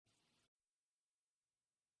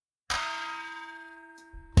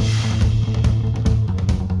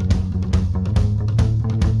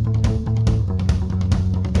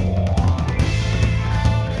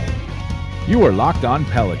You are Locked On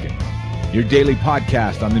Pelicans, your daily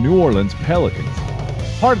podcast on the New Orleans Pelicans,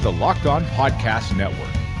 part of the Locked On Podcast Network,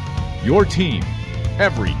 your team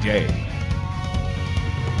every day.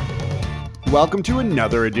 Welcome to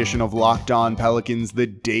another edition of Locked On Pelicans, the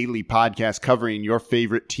daily podcast covering your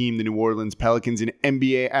favorite team, the New Orleans Pelicans, and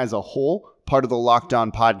NBA as a whole, part of the Locked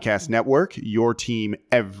On Podcast Network, your team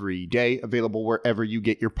every day, available wherever you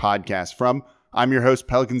get your podcasts from. I'm your host,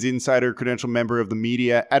 Pelicans Insider, credential member of the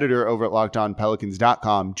media, editor over at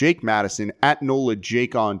LockedOnPelicans.com, Jake Madison, at NOLA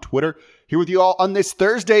Jake on Twitter. Here with you all on this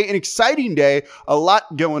Thursday, an exciting day, a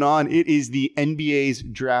lot going on. It is the NBA's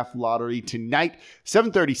draft lottery tonight,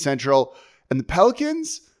 7:30 Central, and the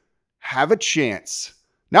Pelicans have a chance.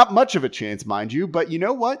 Not much of a chance, mind you, but you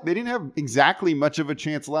know what? They didn't have exactly much of a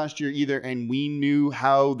chance last year either, and we knew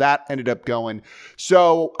how that ended up going.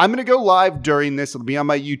 So I'm going to go live during this. It'll be on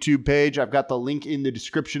my YouTube page. I've got the link in the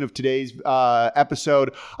description of today's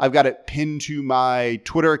episode. I've got it pinned to my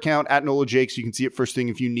Twitter account, at NOLA Jake, so you can see it first thing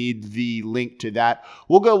if you need the link to that.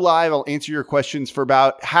 We'll go live. I'll answer your questions for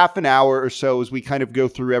about half an hour or so as we kind of go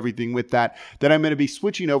through everything with that. Then I'm going to be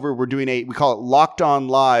switching over. We're doing we call it Locked On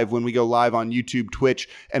Live when we go live on YouTube, Twitch,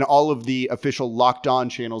 and all of the official Locked On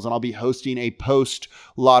channels, and I'll be hosting a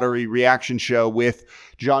post-lottery reaction show with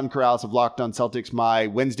John Corrales of Locked On Celtics, my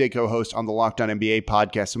Wednesday co-host on the Locked On NBA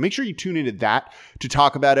podcast. So make sure you tune into that to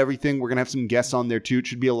talk about everything. We're going to have some guests on there too. It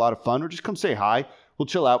should be a lot of fun, or just come say hi. We'll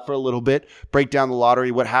chill out for a little bit, break down the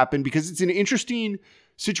lottery, what happened, because it's an interesting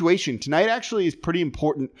situation. Tonight actually is pretty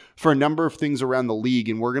important for a number of things around the league,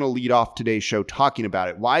 and we're going to lead off today's show talking about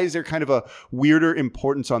it. Why is there kind of a weirder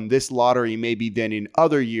importance on this lottery maybe than in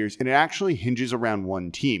other years? And it actually hinges around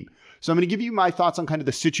one team. So I'm going to give you my thoughts on kind of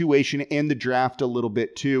the situation and the draft a little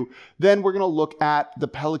bit too. Then we're going to look at the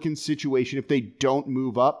Pelicans situation. If they don't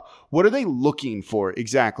move up, what are they looking for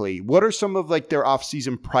exactly? What are some of like their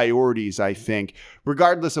offseason priorities, I think,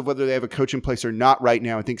 regardless of whether they have a coach in place or not right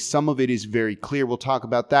now? I think some of it is very clear. We'll talk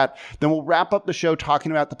about that. Then we'll wrap up the show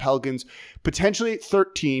talking about the Pelicans potentially at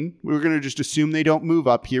 13. We're going to just assume they don't move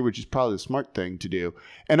up here, which is probably the smart thing to do.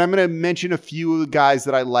 And I'm going to mention a few of the guys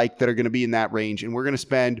that I like that are going to be in that range. And we're going to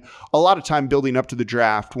spend a lot of time building up to the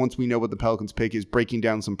draft. Once we know what the Pelicans pick is, breaking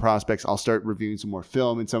down some prospects, I'll start reviewing some more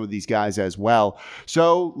film and some of these guys as well.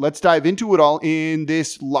 So let's dive into it all in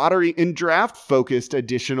this lottery and draft focused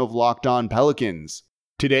edition of Locked On Pelicans.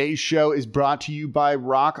 Today's show is brought to you by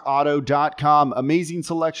RockAuto.com. Amazing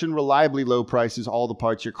selection, reliably low prices, all the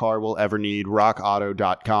parts your car will ever need.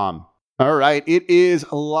 RockAuto.com. All right, it is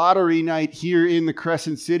lottery night here in the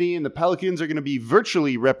Crescent City, and the Pelicans are going to be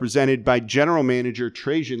virtually represented by general manager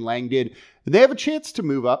Trajan Langdon. And they have a chance to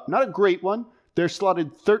move up. Not a great one. They're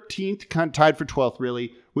slotted 13th, kind of tied for 12th,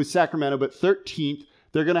 really, with Sacramento, but 13th.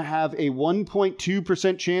 They're going to have a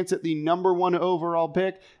 1.2% chance at the number one overall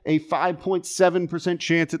pick, a 5.7%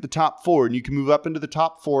 chance at the top four. And you can move up into the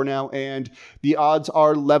top four now, and the odds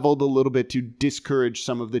are leveled a little bit to discourage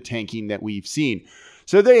some of the tanking that we've seen.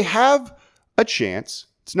 So they have a chance.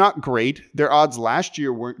 It's not great. Their odds last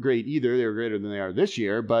year weren't great either. They were greater than they are this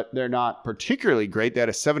year, but they're not particularly great. They had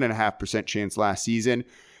a 7.5% chance last season.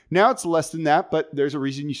 Now it's less than that, but there's a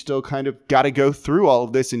reason you still kind of got to go through all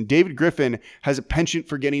of this. And David Griffin has a penchant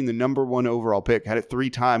for getting the number one overall pick. Had it 3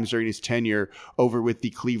 times during his tenure over with the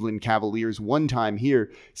Cleveland Cavaliers, 1 time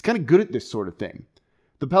here. He's kind of good at this sort of thing.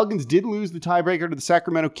 The Pelicans did lose the tiebreaker to the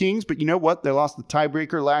Sacramento Kings, but you know what? They lost the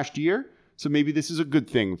tiebreaker last year, so maybe this is a good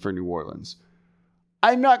thing for New Orleans.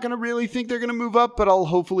 I'm not going to really think they're going to move up, but I'll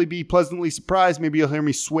hopefully be pleasantly surprised. Maybe you'll hear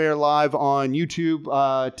me swear live on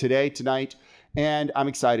YouTube tonight. And I'm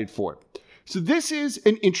excited for it. So this is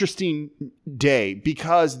an interesting day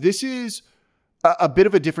because this is a bit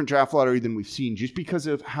of a different draft lottery than we've seen just because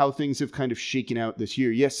of how things have kind of shaken out this year.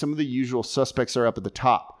 Yes, some of the usual suspects are up at the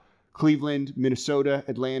top. Cleveland, Minnesota,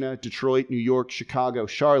 Atlanta, Detroit, New York, Chicago,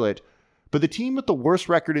 Charlotte. But the team with the worst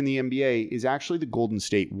record in the NBA is actually the Golden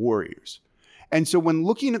State Warriors. And so when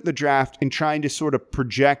looking at the draft and trying to sort of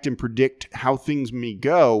project and predict how things may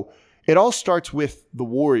go, it all starts with the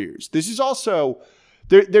Warriors. This is also,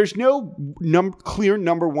 there's no clear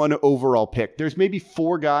number one overall pick. There's maybe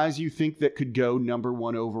 4 guys you think that could go number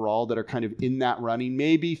one overall that are kind of in that running.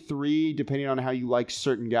 Maybe 3, depending on how you like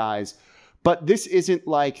certain guys. But this isn't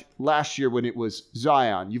like last year when it was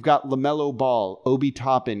Zion. You've got LaMelo Ball, Obi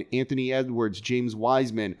Toppin, Anthony Edwards, James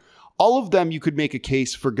Wiseman. All of them you could make a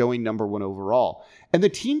case for going number one overall. And the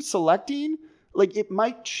team selecting, like, it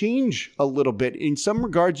might change a little bit. In some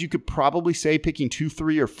regards, you could probably say picking 2,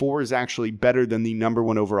 3, or 4 is actually better than the number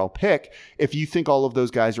one overall pick if you think all of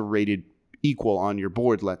those guys are rated equal on your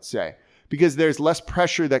board, let's say. because there's less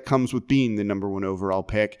pressure that comes with being the number one overall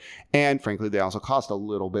pick. And frankly, they also cost a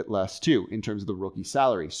little bit less too in terms of the rookie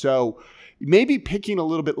salary. So maybe picking a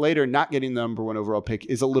little bit later, not getting the number one overall pick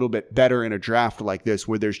is a little bit better in a draft like this,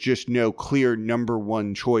 where there's just no clear number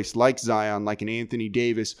one choice like Zion, like an Anthony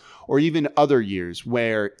Davis, or even other years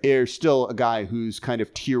where there's still a guy who's kind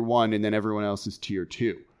of tier one and then everyone else is tier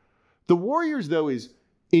two. The Warriors, though, is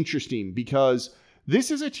interesting because this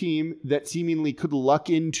is a team that seemingly could luck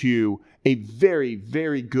into a very,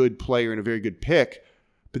 very good player and a very good pick,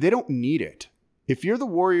 but they don't need it. If you're the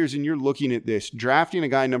Warriors and you're looking at this, drafting a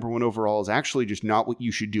guy number one overall is actually just not what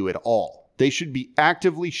you should do at all. They should be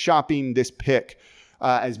actively shopping this pick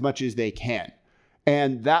as much as they can.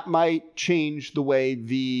 And that might change the way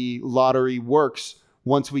the lottery works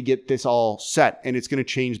once we get this all set. And it's going to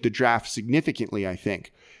change the draft significantly, I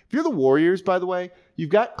think. If you're the Warriors, by the way, you've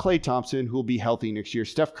got Klay Thompson, who will be healthy next year.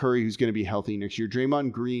 Steph Curry, who's going to be healthy next year.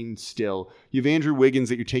 Draymond Green still. You have Andrew Wiggins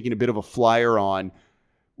that you're taking a bit of a flyer on.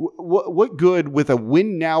 What good with a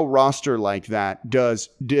win-now roster like that does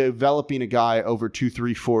developing a guy over 2,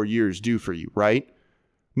 3, 4 years do for you, right?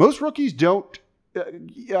 Most rookies don't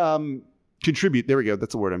contribute. There we go.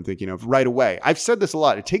 That's the word I'm thinking of right away. I've said this a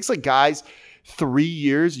lot. It takes like guys 3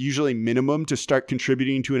 years, usually minimum, to start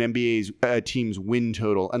contributing to an NBA team's win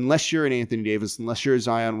total, unless you're an Anthony Davis, unless you're a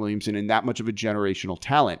Zion Williamson and that much of a generational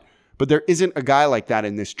talent. But there isn't a guy like that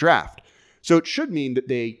in this draft. So it should mean that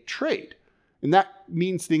they trade. And that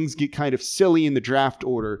means things get kind of silly in the draft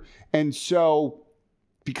order. And so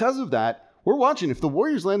because of that, we're watching. If the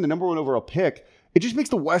Warriors land the number one overall pick, it just makes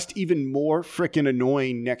the West even more freaking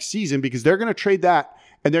annoying next season because they're going to trade that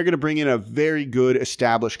and they're going to bring in a very good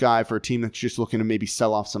established guy for a team that's just looking to maybe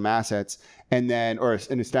sell off some assets and then, or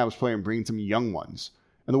an established player and bring in some young ones.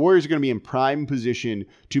 And the Warriors are going to be in prime position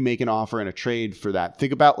to make an offer and a trade for that.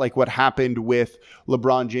 Think about like what happened with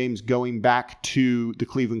LeBron James going back to the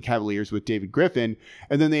Cleveland Cavaliers with David Griffin,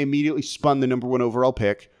 and then they immediately spun the number one overall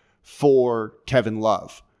pick for Kevin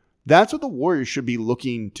Love. That's what the Warriors should be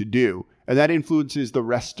looking to do. And that influences the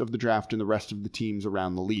rest of the draft and the rest of the teams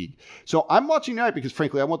around the league. So I'm watching tonight because,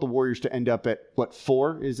 frankly, I want the Warriors to end up at,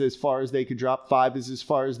 4 is as far as they could drop. 5 is as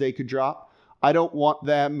far as they could drop. I don't want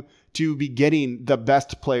them to be getting the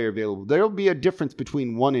best player available. There will be a difference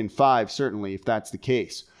between 1 and 5, certainly, if that's the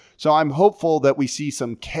case. So I'm hopeful that we see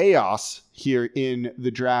some chaos here in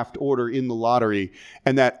the draft order in the lottery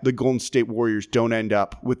and that the Golden State Warriors don't end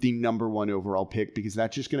up with the number one overall pick because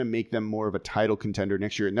that's just going to make them more of a title contender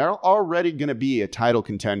next year. And they're already going to be a title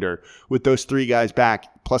contender with those 3 guys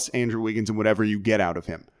back, plus Andrew Wiggins and whatever you get out of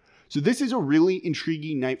him. So this is a really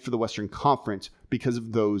intriguing night for the Western Conference because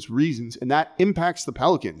of those reasons, and that impacts the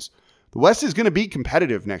Pelicans. The West is going to be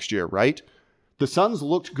competitive next year, right? The Suns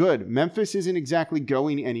looked good. Memphis isn't exactly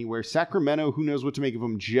going anywhere. Sacramento, who knows what to make of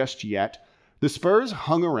them just yet. The Spurs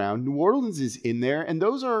hung around. New Orleans is in there, and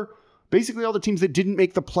those are basically all the teams that didn't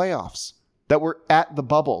make the playoffs, that were at the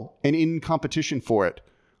bubble and in competition for it.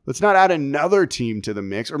 Let's not add another team to the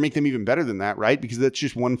mix or make them even better than that, right? Because that's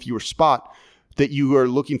just one fewer spot that you are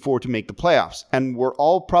looking for to make the playoffs. And we're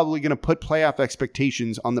all probably going to put playoff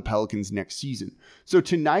expectations on the Pelicans next season. So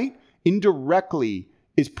tonight, indirectly,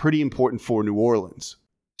 is pretty important for New Orleans.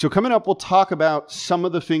 So coming up, we'll talk about some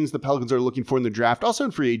of the things the Pelicans are looking for in the draft, also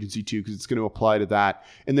in free agency too, because it's going to apply to that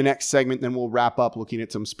in the next segment. Then we'll wrap up looking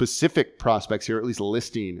at some specific prospects here, at least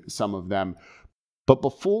listing some of them. But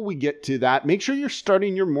before we get to that, make sure you're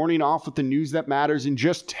starting your morning off with the news that matters in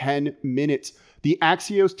just 10 minutes. The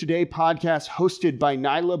Axios Today podcast, hosted by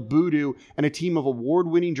Nyla Boodoo and a team of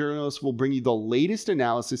award-winning journalists, will bring you the latest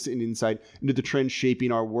analysis and insight into the trends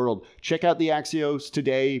shaping our world. Check out the Axios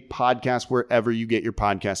Today podcast wherever you get your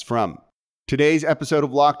podcasts from. Today's episode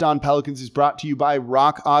of Locked On Pelicans is brought to you by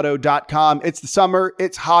RockAuto.com. It's the summer.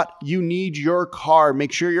 It's hot. You need your car.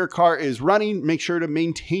 Make sure your car is running. Make sure to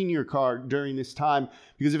maintain your car during this time,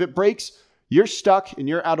 because if it breaks, you're stuck and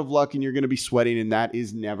you're out of luck and you're going to be sweating, and that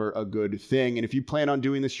is never a good thing. And if you plan on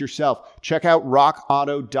doing this yourself, check out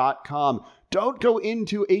RockAuto.com. Don't go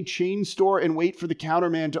into a chain store and wait for the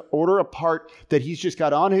counterman to order a part that he's just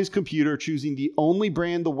got on his computer, choosing the only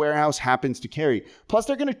brand the warehouse happens to carry. Plus,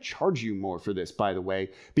 they're going to charge you more for this, by the way,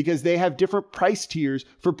 because they have different price tiers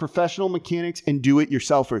for professional mechanics and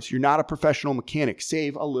do-it-yourselfers. You're not a professional mechanic.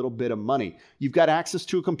 Save a little bit of money. You've got access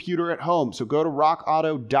to a computer at home, so go to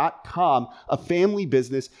RockAuto.com, a family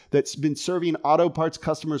business that's been serving auto parts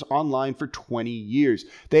customers online for 20 years.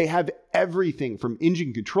 They have everything from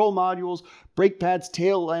engine control modules, brake pads,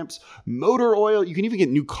 tail lamps, motor oil. You can even get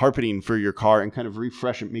new carpeting for your car and kind of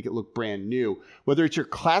refresh it, make it look brand new. Whether it's your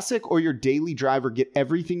classic or your daily driver, get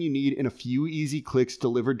everything you need in a few easy clicks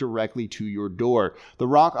delivered directly to your door. The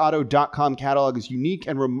RockAuto.com catalog is unique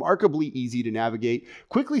and remarkably easy to navigate.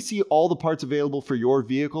 Quickly see all the parts available for your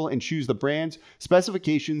vehicle and choose the brands,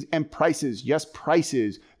 specifications, and prices. Yes,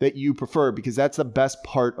 prices that you prefer, because that's the best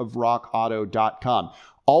part of RockAuto.com.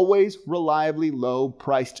 Always reliably low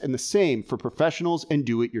priced, and the same for professionals and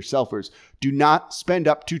do-it-yourselfers. Do not spend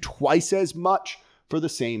up to twice as much for the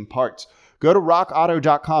same parts. Go to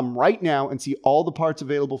rockauto.com right now and see all the parts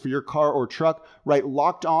available for your car or truck. Write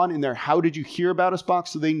Locked On in their How Did You Hear About Us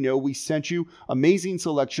box so they know we sent you. Amazing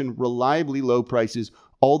selection, reliably low prices,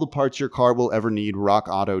 all the parts your car will ever need.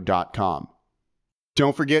 rockauto.com.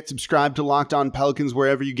 Don't forget, subscribe to Locked On Pelicans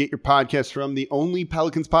wherever you get your podcasts from. The only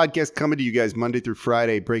Pelicans podcast coming to you guys Monday through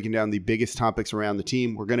Friday, breaking down the biggest topics around the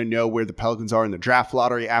team. We're going to know where the Pelicans are in the draft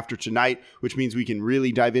lottery after tonight, which means we can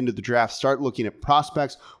really dive into the draft, start looking at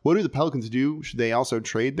prospects. What do the Pelicans do? Should they also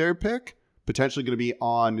trade their pick? Potentially going to be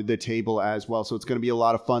on the table as well. So it's going to be a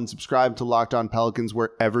lot of fun. Subscribe to Locked On Pelicans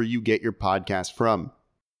wherever you get your podcast from.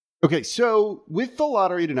 Okay, so with the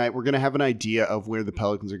lottery tonight, we're going to have an idea of where the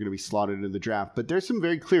Pelicans are going to be slotted into the draft, but there's some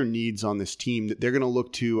very clear needs on this team that they're going to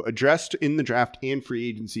look to address in the draft and free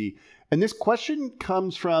agency. And this question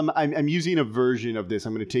comes from, I'm using a version of this.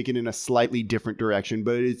 I'm going to take it in a slightly different direction,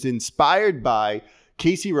 but it's inspired by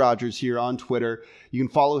Casey Rogers here on Twitter. You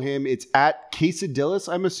can follow him. It's at Casedillas,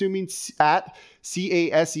 I'm assuming, at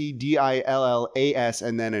Casedillas,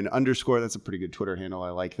 and then an underscore. That's a pretty good Twitter handle.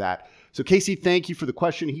 I like that. So Casey, thank you for the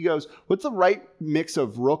question. He goes, what's the right mix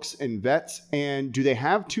of rooks and vets? And do they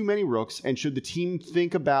have too many rooks? And should the team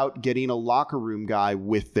think about getting a locker room guy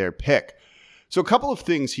with their pick? So a couple of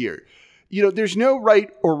things here. You know, there's no right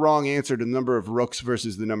or wrong answer to the number of rooks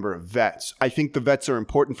versus the number of vets. I think the vets are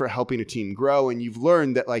important for helping a team grow. And you've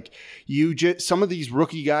learned that some of these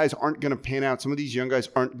rookie guys aren't going to pan out. Some of these young guys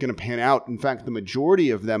aren't going to pan out. In fact, the majority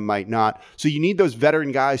of them might not. So you need those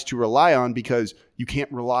veteran guys to rely on, because you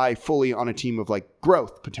can't rely fully on a team of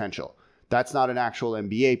growth potential. That's not an actual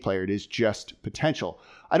NBA player. It is just potential.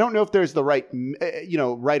 I don't know if there's the right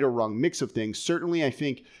or wrong mix of things. Certainly, I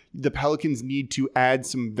think the Pelicans need to add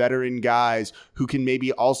some veteran guys who can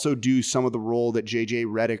maybe also do some of the role that JJ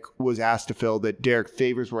Redick was asked to fill, that Derek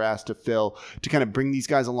Favors were asked to fill, to kind of bring these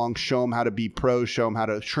guys along, show them how to be pros, show them how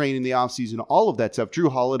to train in the offseason, all of that stuff. Drew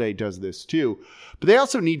Holiday does this too. But they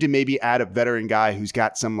also need to maybe add a veteran guy who's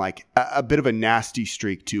got some a bit of a nasty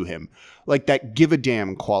streak to him, like that give a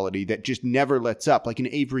damn quality that just never lets up, like an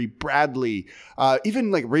Avery Bradley,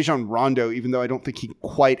 even like Rajon Rondo, even though I don't think he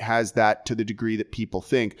quite has that to the degree that people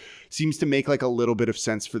think, seems to make a little bit of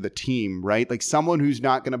sense for the team, right? Like someone who's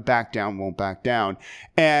not going to back down, won't back down,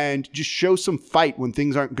 and just show some fight when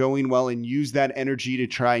things aren't going well and use that energy to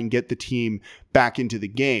try and get the team back into the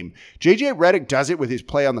game. JJ Redick does it with his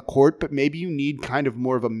play on the court, but maybe you need kind of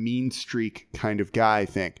more of a mean streak kind of guy, I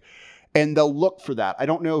think. And they'll look for that. I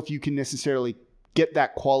don't know if you can necessarily get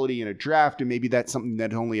that quality in a draft, and maybe that's something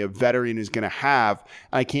that only a veteran is going to have.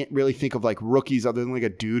 I can't really think of rookies other than a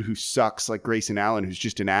dude who sucks like Grayson Allen, who's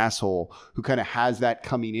just an asshole, who kind of has that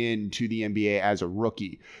coming into the NBA as a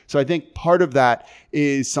rookie. So I think part of that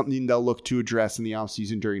is something they'll look to address in the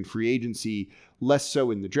offseason during free agency, less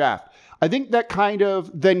so in the draft. I think that kind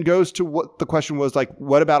of then goes to what the question was,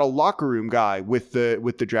 what about a locker room guy with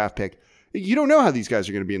the draft pick? You don't know how these guys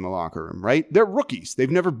are going to be in the locker room, right? They're rookies. They've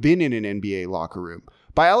never been in an NBA locker room.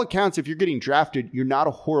 By all accounts, if you're getting drafted, you're not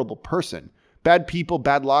a horrible person. Bad people,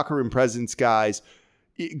 bad locker room presence guys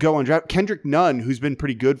go on draft. Kendrick Nunn, who's been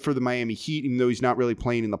pretty good for the Miami Heat, even though he's not really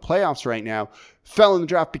playing in the playoffs right now, fell in the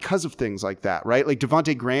draft because of things like that, right? Like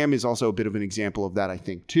Devontae Graham is also a bit of an example of that, I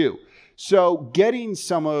think, too. So getting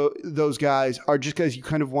some of those guys are just guys you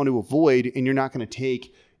kind of want to avoid, and you're not going to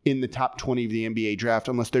take in the top 20 of the NBA draft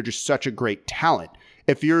unless they're just such a great talent.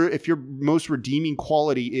 If your most redeeming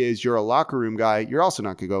quality is you're a locker room guy, you're also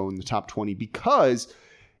not going to go in the top 20, because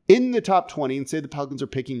in the top 20, and say the Pelicans are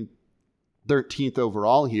picking 13th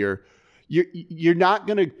overall here, you're not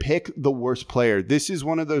going to pick the worst player. This is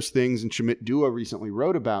one of those things, and Shamit Dua recently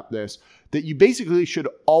wrote about this, that you basically should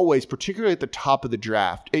always, particularly at the top of the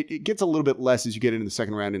draft, it gets a little bit less as you get into the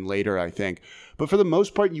second round and later, I think. But for the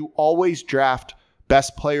most part, you always draft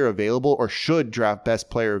best player available, or should draft best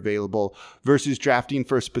player available, versus drafting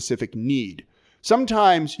for a specific need.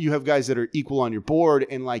 Sometimes you have guys that are equal on your board,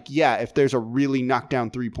 and if there's a really knockdown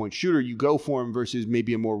three-point shooter, you go for him versus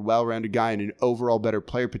maybe a more well-rounded guy and an overall better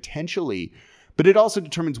player potentially. But it also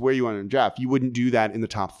determines where you want to draft. You wouldn't do that in the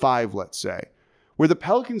top 5, let's say. Where the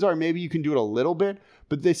Pelicans are, maybe you can do it a little bit,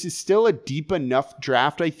 but this is still a deep enough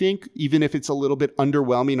draft, I think, even if it's a little bit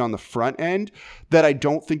underwhelming on the front end, that I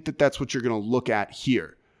don't think that that's what you're going to look at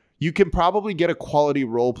here. You can probably get a quality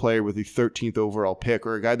role player with the 13th overall pick,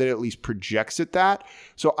 or a guy that at least projects at that.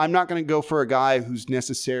 So I'm not going to go for a guy who's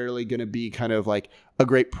necessarily going to be kind of like a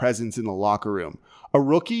great presence in the locker room. A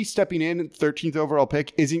rookie stepping in at 13th overall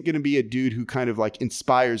pick isn't going to be a dude who kind of like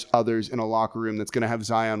inspires others in a locker room that's going to have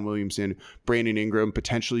Zion Williamson, Brandon Ingram,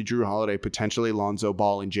 potentially Drew Holiday, potentially Lonzo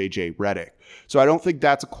Ball, and JJ Redick. So I don't think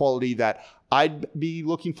that's a quality that I'd be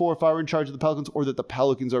looking for if I were in charge of the Pelicans, or that the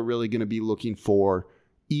Pelicans are really going to be looking for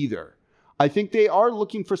either. I think they are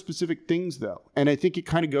looking for specific things, though. And I think it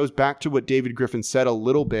kind of goes back to what David Griffin said a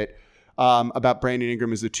little bit about Brandon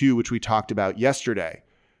Ingram as the 2, which we talked about yesterday.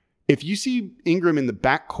 If you see Ingram in the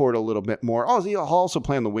backcourt a little bit more, he'll also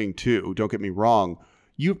play on the wing too, don't get me wrong.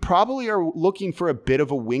 You probably are looking for a bit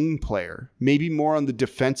of a wing player, maybe more on the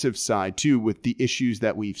defensive side too, with the issues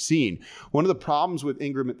that we've seen. One of the problems with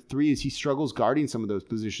Ingram at 3 is he struggles guarding some of those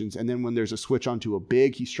positions. And then when there's a switch onto a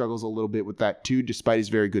big, he struggles a little bit with that too, despite his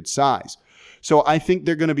very good size. So I think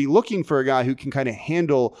they're going to be looking for a guy who can kind of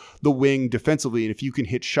handle the wing defensively. And if you can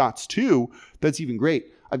hit shots too, that's even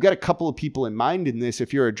great. I've got a couple of people in mind in this.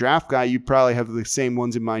 If you're a draft guy, you probably have the same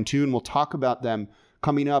ones in mind too, and we'll talk about them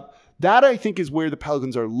coming up. That, I think, is where the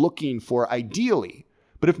Pelicans are looking for ideally.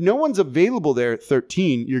 But if no one's available there at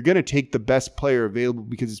 13, you're going to take the best player available,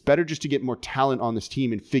 because it's better just to get more talent on this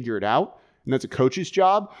team and figure it out, and that's a coach's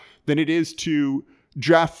job, than it is to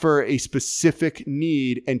draft for a specific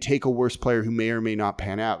need and take a worse player who may or may not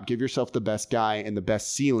pan out. Give yourself the best guy and the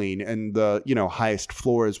best ceiling and the, highest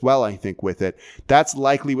floor as well, I think, with it. That's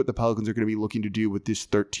likely what the Pelicans are going to be looking to do with this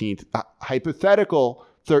 13th, hypothetical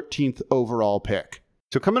 13th overall pick.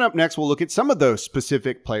 So coming up next, we'll look at some of those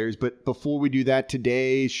specific players. But before we do that,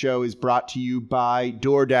 today's show is brought to you by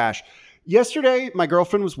DoorDash. Yesterday, my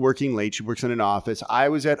girlfriend was working late. She works in an office. I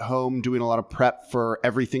was at home doing a lot of prep for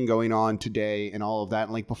everything going on today and all of that.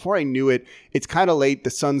 And before I knew it, it's kind of late. The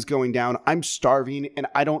sun's going down. I'm starving and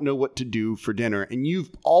I don't know what to do for dinner. And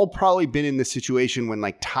you've all probably been in this situation when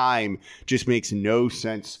time just makes no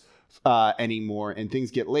sense anymore, and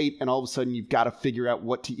things get late and all of a sudden you've got to figure out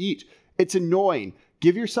what to eat. It's annoying.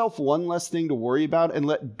 Give yourself one less thing to worry about and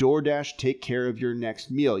let DoorDash take care of your next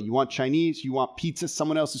meal. You want Chinese, you want pizza,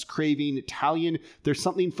 someone else is craving Italian. There's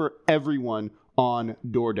something for everyone on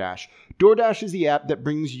DoorDash. DoorDash is the app that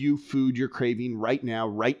brings you food you're craving right now,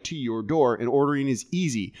 right to your door, and ordering is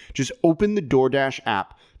easy. Just open the DoorDash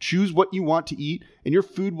app, choose what you want to eat, and your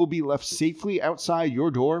food will be left safely outside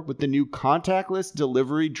your door with the new contactless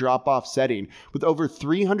delivery drop-off setting. With over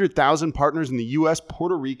 300,000 partners in the US,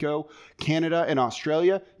 Puerto Rico, Canada, and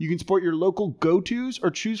Australia, you can support your local go-tos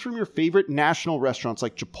or choose from your favorite national restaurants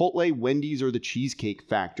like Chipotle, Wendy's, or the Cheesecake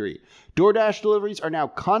Factory. DoorDash deliveries are now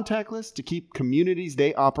contactless to keep communities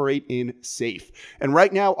they operate in safe. And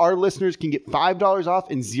right now, our listeners can get $5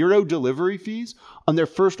 off and zero delivery fees on their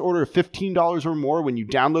first order of $15 or more when you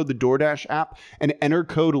download the DoorDash app and enter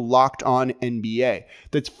code LOCKEDONNBA.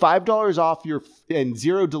 That's $5 off and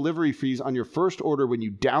zero delivery fees on your first order when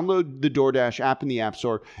you download the DoorDash app in the App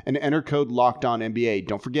Store and enter code LOCKEDONNBA.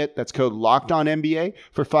 Don't forget, that's code LOCKEDONNBA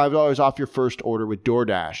for $5 off your first order with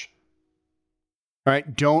DoorDash. All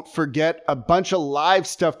right, don't forget a bunch of live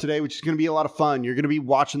stuff today, which is going to be a lot of fun. You're going to be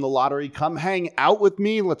watching the lottery. Come hang out with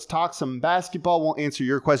me. Let's talk some basketball. We'll answer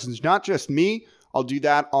your questions, not just me. I'll do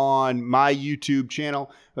that on my YouTube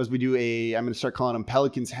channel as we do I'm going to start calling them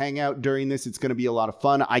Pelicans Hangout during this. It's going to be a lot of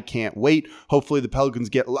fun. I can't wait. Hopefully the Pelicans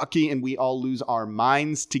get lucky and we all lose our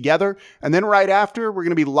minds together. And then right after, we're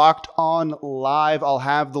going to be locked on live. I'll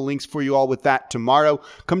have the links for you all with that tomorrow.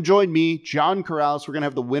 Come join me, John Corrales. We're going to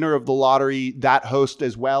have the winner of the lottery, that host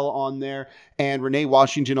as well on there, and Renee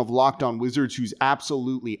Washington of Locked On Wizards, who's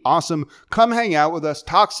absolutely awesome. Come hang out with us,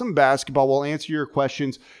 talk some basketball. We'll answer your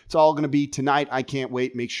questions. It's all going to be tonight. I can't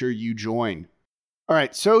wait. Make sure you join. All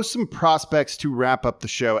right, so some prospects to wrap up the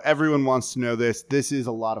show. Everyone wants to know this. This is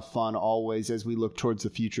a lot of fun always as we look towards the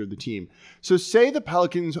future of the team. So say the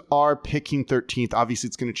Pelicans are picking 13th. Obviously,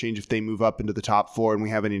 it's going to change if they move up into the top 4 and we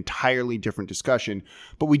have an entirely different discussion.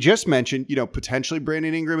 But we just mentioned, potentially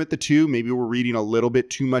Brandon Ingram at the 2. Maybe we're reading a little bit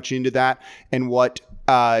too much into that and what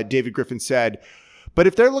David Griffin said. But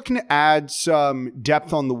if they're looking to add some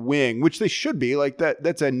depth on the wing, which they should be,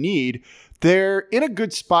 that's a need, they're in a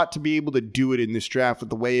good spot to be able to do it in this draft with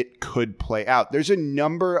the way it could play out. There's a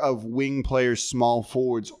number of wing players, small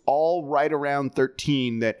forwards, all right around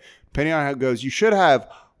 13 that, depending on how it goes, you should have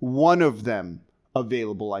one of them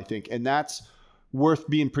available, I think. And that's worth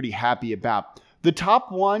being pretty happy about. The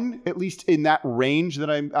top one, at least in that range that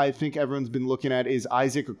I think everyone's been looking at, is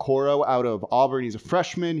Isaac Okoro out of Auburn. He's a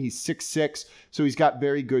freshman. He's 6'6", so he's got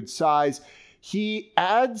very good size. He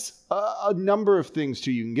adds a number of things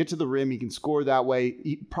to you. You can get to the rim. He can score that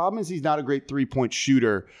way. Problem is he's not a great three-point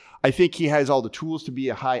shooter. I think he has all the tools to be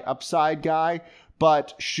a high upside guy,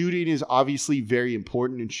 but shooting is obviously very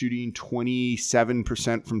important, and shooting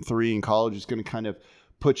 27% from three in college is going to kind of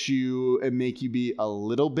put you and make you be a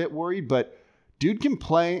little bit worried. But dude can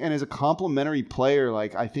play, and as a complimentary player,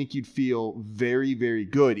 like, I think you'd feel very, very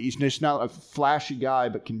good. He's just not a flashy guy,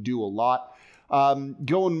 but can do a lot.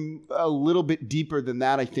 Going a little bit deeper than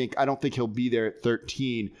that, I don't think he'll be there at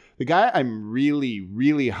 13. The guy I'm really,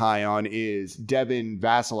 really high on is Devin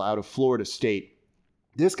Vassell out of Florida State.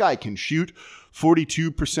 This guy can shoot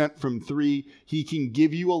 42% from three. He can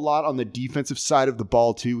give you a lot on the defensive side of the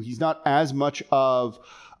ball too. He's not as much of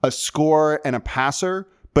a scorer and a passer,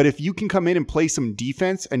 but if you can come in and play some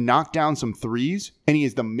defense and knock down some threes, and he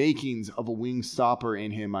has the makings of a wing stopper in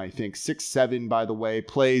him, I think. 6'7", by the way,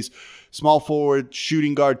 plays small forward,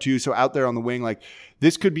 shooting guard too, so out there on the wing. Like,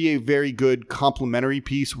 this could be a very good complementary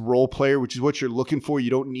piece, role player, which is what you're looking for. You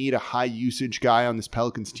don't need a high usage guy on this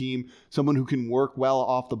Pelicans team. Someone who can work well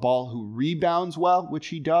off the ball, who rebounds well, which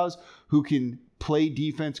he does, who can play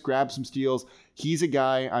defense, grab some steals. He's a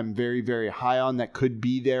guy I'm very, very high on that could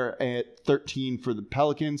be there at 13 for the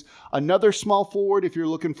Pelicans. Another small forward, if you're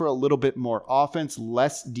looking for a little bit more offense,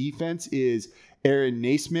 less defense, is Aaron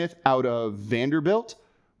Naismith out of Vanderbilt.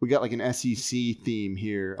 We got like an SEC theme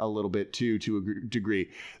here a little bit too, to a degree.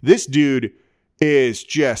 This dude is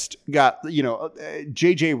just got,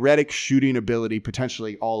 JJ Redick shooting ability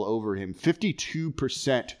potentially all over him.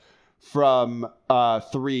 52% from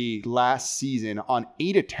three last season on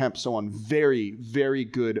 8 attempts, so on very, very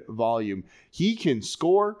good volume. He can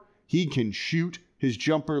score. He can shoot. His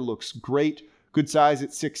jumper looks great. Good size at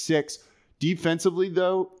 6'6". Defensively,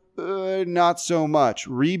 though, not so much.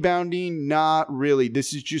 Rebounding, not really.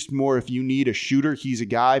 This is just more if you need a shooter, he's a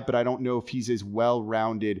guy, but I don't know if he's as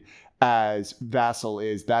well-rounded as Vassell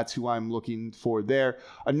is. That's who I'm looking for there.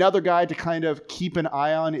 Another guy to kind of keep an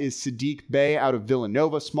eye on is Sadiq Bey out of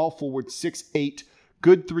Villanova. Small forward, 6'8",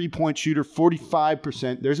 good three-point shooter,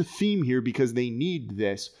 45%. There's a theme here because they need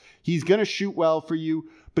this. He's going to shoot well for you,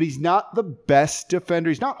 but he's not the best defender.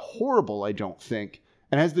 He's not horrible, I don't think,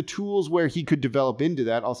 and has the tools where he could develop into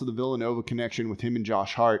that. Also, the Villanova connection with him and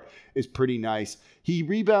Josh Hart is pretty nice. He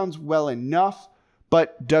rebounds well enough,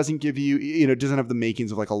 but doesn't give you, doesn't have the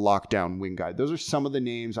makings of like a lockdown wing guy. Those are some of the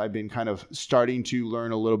names I've been kind of starting to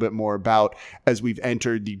learn a little bit more about as we've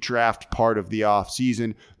entered the draft part of the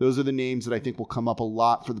offseason. Those are the names that I think will come up a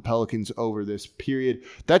lot for the Pelicans over this period.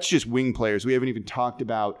 That's just wing players. We haven't even talked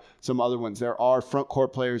about some other ones. There are front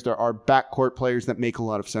court players. There are back court players that make a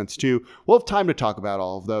lot of sense too. We'll have time to talk about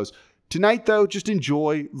all of those. Tonight, though, just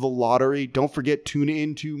enjoy the lottery. Don't forget, tune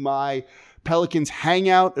into my Pelicans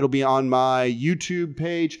Hangout. It'll be on my YouTube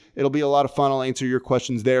page. It'll be a lot of fun. I'll answer your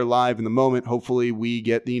questions there live in the moment. Hopefully we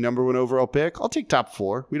get the number 1 overall pick. I'll take top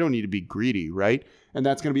 4. We don't need to be greedy, right? And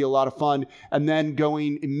that's going to be a lot of fun. And then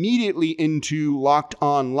going immediately into Locked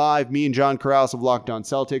On Live, me and John Corrales of Locked On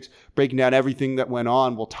Celtics, breaking down everything that went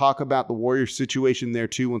on. We'll talk about the Warriors situation there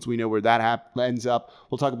too once we know where that ends up.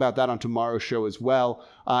 We'll talk about that on tomorrow's show as well,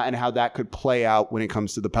 and how that could play out when it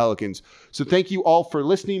comes to the Pelicans. So thank you all for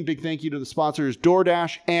listening. Big thank you to the sponsors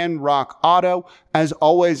DoorDash and Rock Auto. As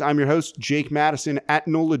always, I'm your host, Jake Madison, at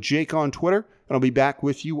NOLA Jake on Twitter, and I'll be back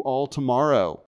with you all tomorrow.